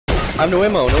I'm no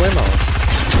ammo, no ammo.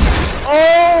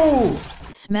 Oh!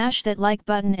 Smash that like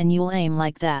button and you'll aim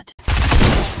like that. Look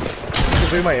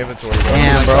at my inventory, bro.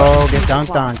 Damn, bro, get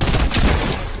dunked on.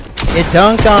 Get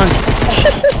dunked on.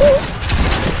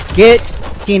 Get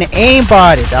fucking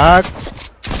aimbotted, dog.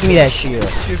 Give me that shield.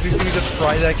 Dude, you just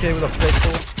fry that kid with a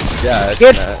pistol? Yeah,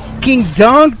 get fucking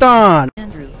dunked on.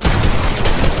 Andrew.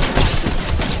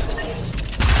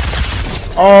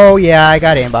 Oh yeah, I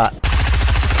got aimbot.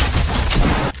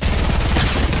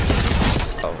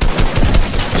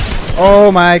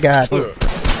 Oh my god.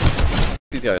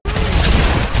 These guys.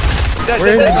 Where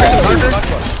is he?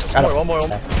 Got him. One more.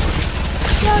 Got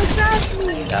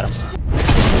him.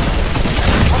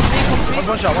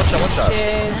 One shot.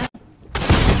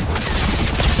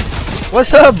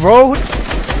 What's up, bro?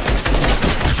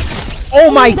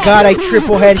 Oh my god, I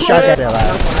triple headshot that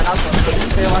last.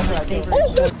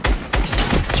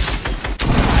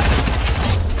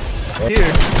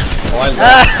 Here.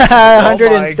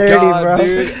 130, oh God, bro.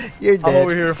 Dude. You're dead. I'm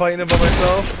over here fighting him by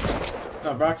myself.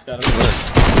 No, Brock's got him.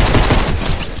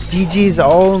 GG's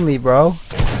only, bro.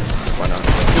 Why not?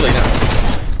 Too late now.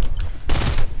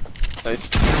 Nice.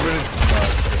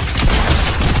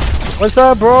 What's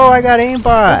up, bro? I got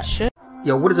aimbot. Shit.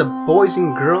 Yo, what is up, boys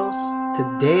and girls?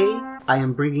 Today I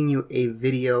am bringing you a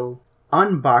video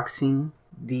unboxing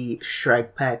the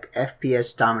Strikepack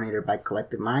FPS Dominator by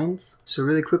Collective Minds. So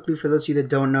really quickly, for those of you that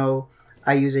don't know,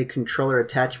 I use a controller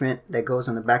attachment that goes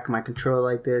on the back of my controller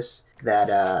like this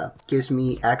that gives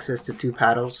me access to 2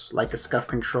 paddles like a SCUF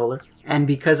controller. And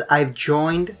because I've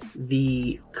joined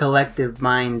the Collective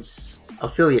Minds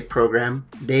affiliate program,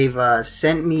 they've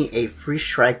sent me a free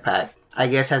Strikepack, I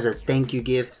guess as a thank you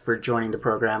gift for joining the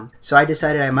program. So I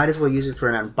decided I might as well use it for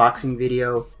an unboxing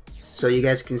video so you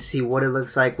guys can see what it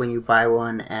looks like when you buy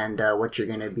one and what you're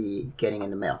going to be getting in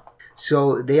the mail.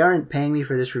 So they aren't paying me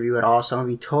for this review at all, so I'm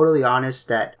going to be totally honest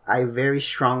that I very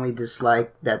strongly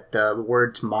dislike that the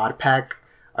words mod pack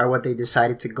are what they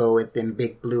decided to go with in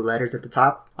big blue letters at the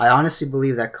top. I honestly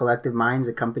believe that Collective Minds,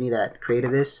 the company that created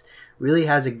this, really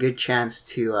has a good chance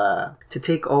to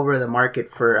take over the market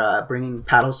for bringing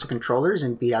paddles to controllers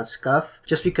and beat out SCUF,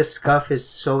 just because SCUF is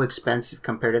so expensive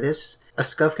compared to this. A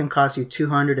SCUF can cost you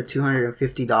 $200 to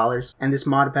 $250, and this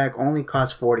mod pack only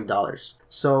costs $40.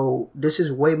 So this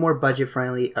is way more budget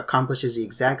friendly, accomplishes the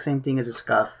exact same thing as a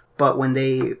SCUF. But when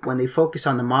they focus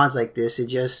on the mods like this, it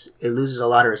loses a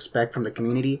lot of respect from the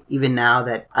community. Even now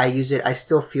that I use it, I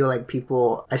still feel like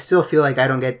I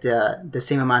don't get the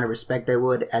same amount of respect I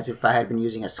would as if I had been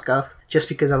using a SCUF, just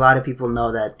because a lot of people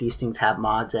know that these things have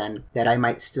mods and that I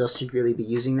might still secretly be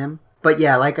using them. But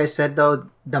yeah, like I said though,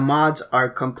 the mods are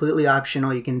completely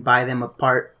optional. You can buy them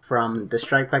apart from the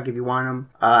Strikepack if you want them.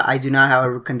 I do not,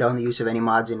 however, condone the use of any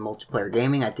mods in multiplayer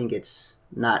gaming. I think it's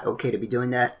not okay to be doing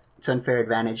that. It's unfair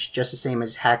advantage, just the same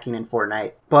as hacking in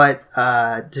Fortnite. But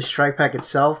the Strikepack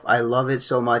itself, I love it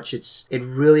so much. It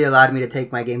really allowed me to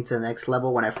take my game to the next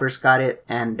level when I first got it,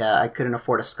 and I couldn't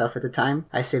afford a SCUF at the time.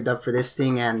 I saved up for this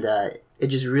thing, and it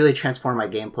just really transformed my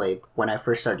gameplay when I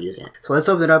first started using it. So let's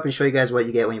open it up and show you guys what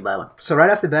you get when you buy one. So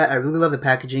right off the bat, I really love the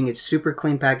packaging. It's super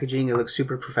clean packaging. It looks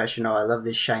super professional. I love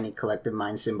this shiny Collective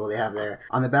Mind symbol they have there.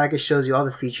 On the back, it shows you all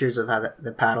the features of how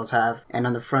the paddles have. And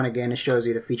on the front, again, it shows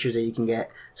you the features that you can get.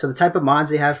 So the type of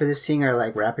mods they have for this thing are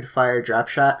like rapid fire, drop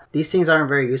shot. These things aren't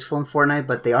very useful in Fortnite,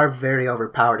 but they are very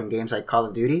overpowered in games like Call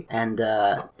of Duty. And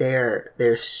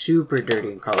they're super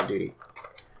dirty in Call of Duty.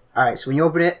 Alright, so when you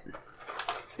open it,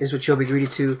 this is what you'll be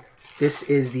greeted to. This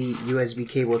is the USB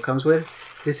cable it comes with.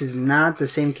 This is not the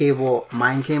same cable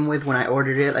mine came with when I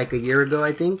ordered it like a year ago,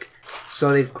 I think.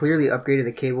 So they've clearly upgraded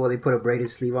the cable. They put a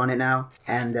braided sleeve on it now.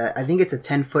 And I think it's a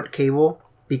 10-foot cable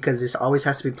because this always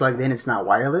has to be plugged in. It's not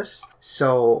wireless.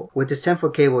 So with this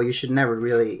 10-foot cable, you should never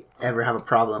really ever have a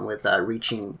problem with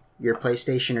reaching your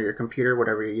PlayStation or your computer,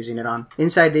 whatever you're using it on.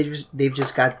 Inside, they've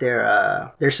just got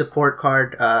their support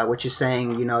card, which is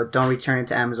saying, you know, don't return it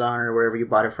to Amazon or wherever you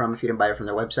bought it from if you didn't buy it from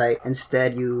their website.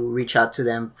 Instead, you reach out to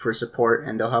them for support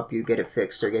and they'll help you get it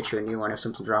fixed or get you a new one if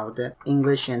something's wrong with it.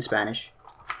 English and Spanish.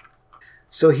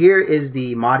 So here is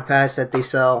the mod pass that they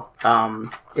sell.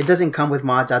 It doesn't come with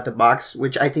mods out the box,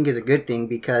 which I think is a good thing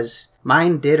because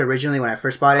mine did originally when I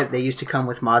first bought it. They used to come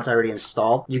with mods already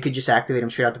installed. You could just activate them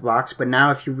straight out the box. But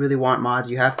now if you really want mods,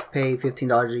 you have to pay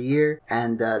 $15 a year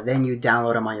and then you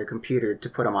download them on your computer to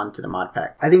put them onto the mod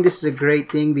pack. I think this is a great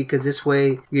thing because this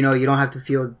way, you know, you don't have to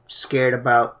feel scared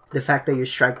about the fact that your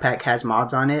Strikepack has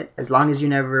mods on it. As long as you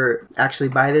never actually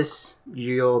buy this,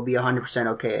 you'll be 100%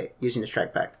 okay using the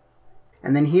Strikepack.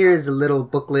 And then here is a little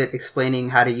booklet explaining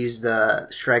how to use the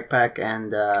Strikepack,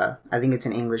 and I think it's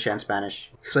in English and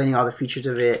Spanish, explaining all the features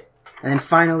of it. And then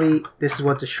finally, this is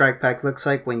what the Strikepack looks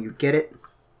like when you get it.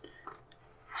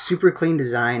 Super clean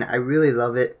design. I really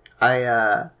love it.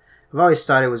 I've always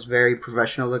thought it was very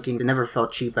professional looking. It never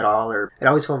felt cheap at all, or it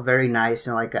always felt very nice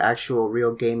and like an actual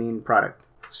real gaming product.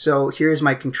 So here's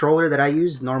my controller that I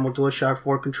use, normal Dualshock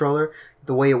 4 controller.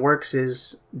 The way it works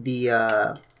is the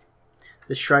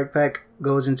Strikepack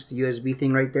goes into the USB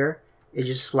thing right there. It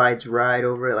just slides right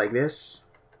over it like this,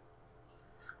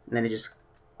 and then it just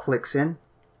clicks in.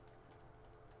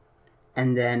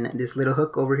 And then this little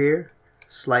hook over here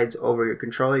slides over your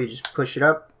controller. You just push it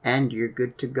up and you're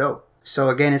good to go. So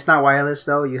again, it's not wireless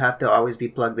though. You have to always be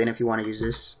plugged in if you want to use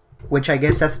this, which I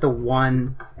guess that's the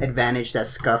one advantage that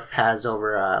Scuff has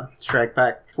over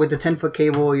Strikepack. With the 10-foot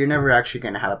cable, you're never actually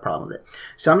going to have a problem with it.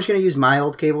 So I'm just going to use my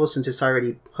old cable since it's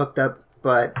already hooked up,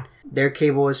 but their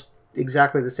cable is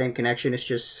exactly the same connection. It's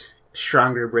just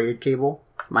stronger braided cable.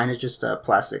 Mine is just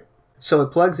plastic. So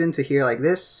it plugs into here like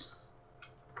this,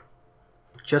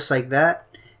 just like that,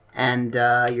 and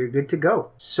you're good to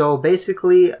go. So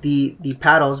basically the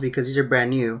paddles, because these are brand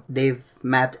new, they've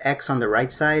mapped X on the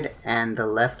right side and the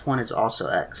left one is also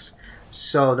X.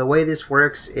 So the way this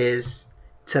works is,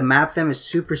 to map them is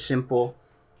super simple.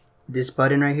 This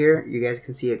button right here, you guys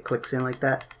can see it clicks in like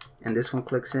that, and this one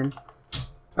clicks in.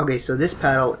 Okay, so this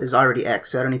paddle is already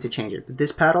X, so I don't need to change it. But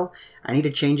this paddle, I need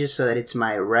to change it so that it's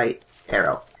my right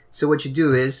arrow. So what you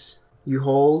do is you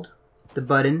hold the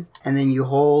button and then you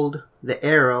hold the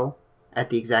arrow at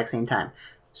the exact same time.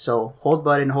 So hold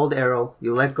button, hold arrow,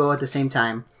 you let go at the same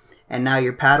time, and now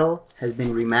your paddle has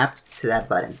been remapped to that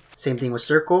button. Same thing with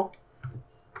circle.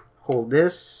 Hold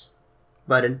this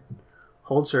button,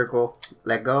 hold circle,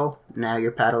 let go, now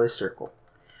your paddle is circle.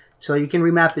 So you can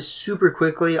remap it super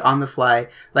quickly on the fly.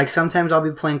 Like sometimes I'll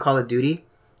be playing Call of Duty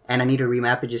and I need to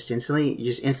remap it just instantly. You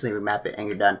just instantly remap it and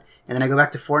you're done. And then I go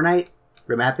back to Fortnite,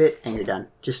 remap it, and you're done.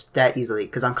 Just that easily.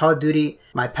 Because on Call of Duty,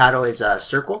 my paddle is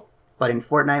circle, but in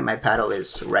Fortnite, my paddle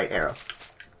is right arrow.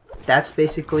 That's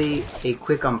basically a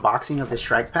quick unboxing of the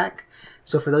Strikepack.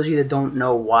 So for those of you that don't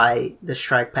know why the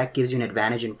Strikepack gives you an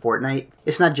advantage in Fortnite,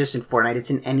 it's not just in Fortnite,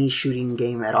 it's in any shooting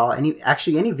game at all.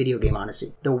 Actually any video game,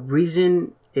 honestly. The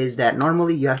reason is that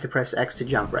normally you have to press X to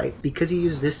jump, right? Because you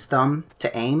use this thumb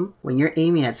to aim, when you're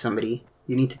aiming at somebody,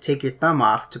 you need to take your thumb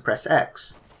off to press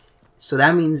X. So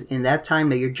that means in that time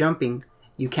that you're jumping,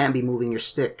 you can't be moving your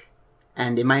stick.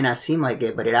 And it might not seem like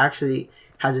it, but it actually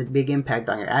has a big impact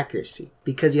on your accuracy.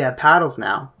 Because you have paddles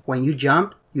now, when you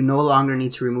jump, you no longer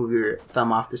need to remove your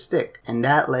thumb off the stick. And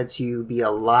that lets you be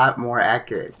a lot more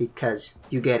accurate because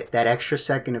you get that extra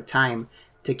second of time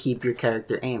to keep your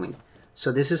character aiming.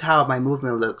 So this is how my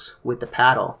movement looks with the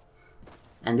paddle.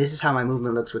 And this is how my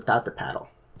movement looks without the paddle.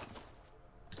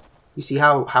 You see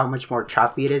how much more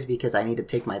choppy it is because I need to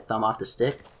take my thumb off the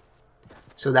stick?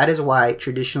 So that is why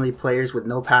traditionally players with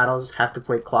no paddles have to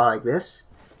play claw like this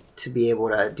to be able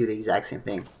to do the exact same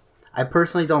thing. I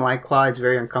personally don't like claw. It's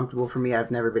very uncomfortable for me.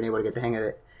 I've never been able to get the hang of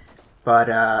it.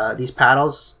 But these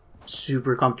paddles,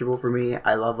 super comfortable for me.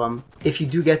 I love them. If you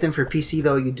do get them for PC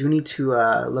though, you do need to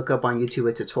look up on YouTube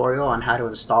a tutorial on how to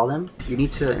install them. You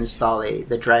need to install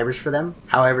the drivers for them.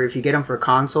 However, if you get them for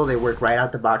console, they work right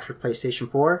out the box for PlayStation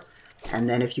 4. And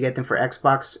then if you get them for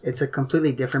Xbox, it's a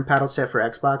completely different paddle set for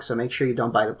Xbox, so make sure you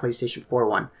don't buy the PlayStation 4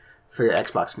 one for your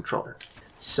Xbox controller.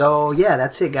 So yeah,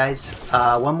 that's it guys.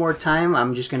 One more time,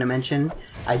 I'm just going to mention,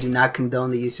 I do not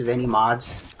condone the use of any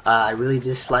mods. I really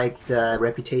dislike the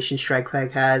reputation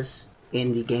Strikepack has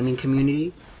in the gaming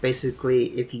community. Basically,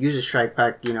 if you use a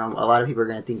Strikepack, you know, a lot of people are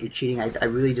going to think you're cheating. I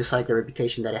really dislike the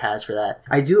reputation that it has for that.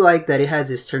 I do like that it has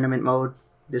this tournament mode,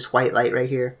 this white light right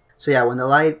here. So yeah, when the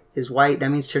light is white, that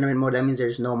means tournament mode, that means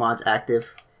there's no mods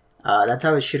active. That's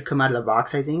how it should come out of the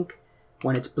box, I think.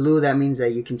 When it's blue, that means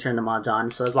that you can turn the mods on.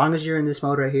 So as long as you're in this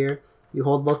mode right here, you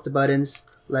hold both the buttons,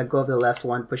 let go of the left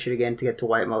one, push it again to get to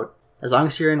white mode. As long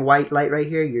as you're in white light right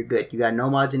here, you're good. You got no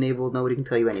mods enabled, nobody can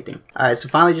tell you anything. Alright, so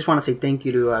finally just want to say thank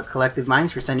you to Collective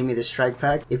Minds for sending me this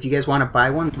Strikepack. If you guys want to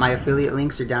buy one, my affiliate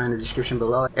links are down in the description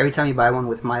below. Every time you buy one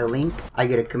with my link, I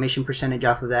get a commission percentage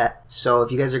off of that. So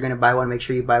if you guys are going to buy one, make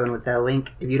sure you buy one with that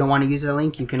link. If you don't want to use the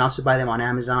link, you can also buy them on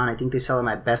Amazon. I think they sell them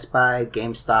at Best Buy,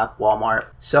 GameStop, Walmart.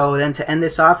 So then to end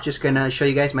this off, just going to show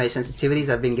you guys my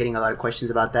sensitivities. I've been getting a lot of questions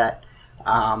about that.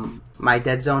 My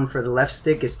dead zone for the left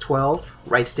stick is 12,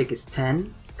 right stick is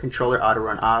 10. Controller auto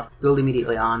run off, build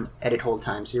immediately on, edit hold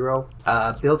time 0.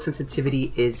 Build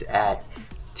sensitivity is at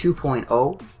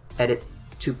 2.0, edit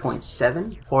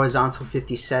 2.7, horizontal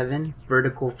 57,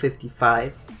 vertical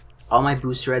 55. All my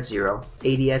boosts are at 0.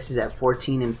 ADS is at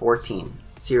 14 and 14.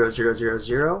 0, 0, 0,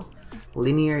 0.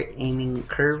 Linear aiming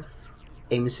curve,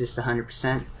 aim assist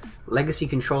 100%. legacy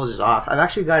controls is off. I've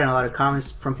actually gotten a lot of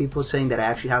comments from people saying that I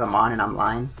actually have them on and I'm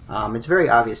lying. It's very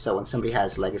obvious though when somebody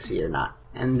has legacy or not.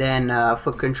 And then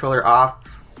foot controller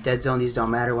off, dead zone, these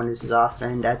don't matter when this is off,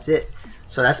 and that's it.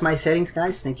 So that's my settings,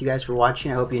 guys. Thank you guys for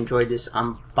watching. I hope you enjoyed this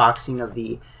unboxing of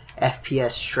the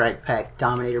FPS Strikepack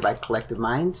Dominator by Collective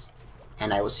Minds,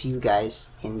 and I will see you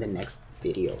guys in the next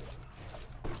video.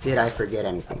 Did I forget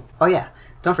anything? Oh yeah,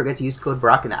 don't forget to use code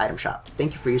BROCK in the item shop.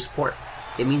 Thank you for your support.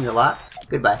 It means a lot.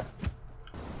 Goodbye.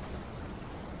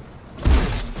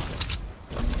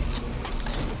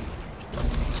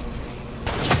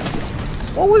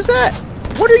 What was that?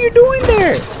 What are you doing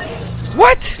there?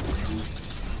 What?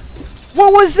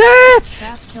 What was that?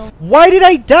 Why did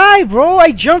I die, bro?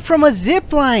 I jumped from a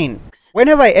zip line. When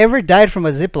have I ever died from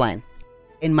a zip line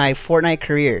in my Fortnite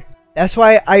career? That's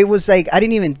why I was like, I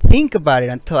didn't even think about it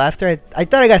until after I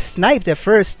thought I got sniped at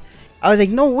first. I was like,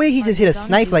 no way he just hit a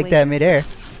snipe like that midair.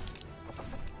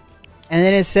 And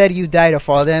then it said you died of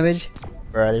fall damage.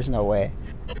 Bro, there's no way.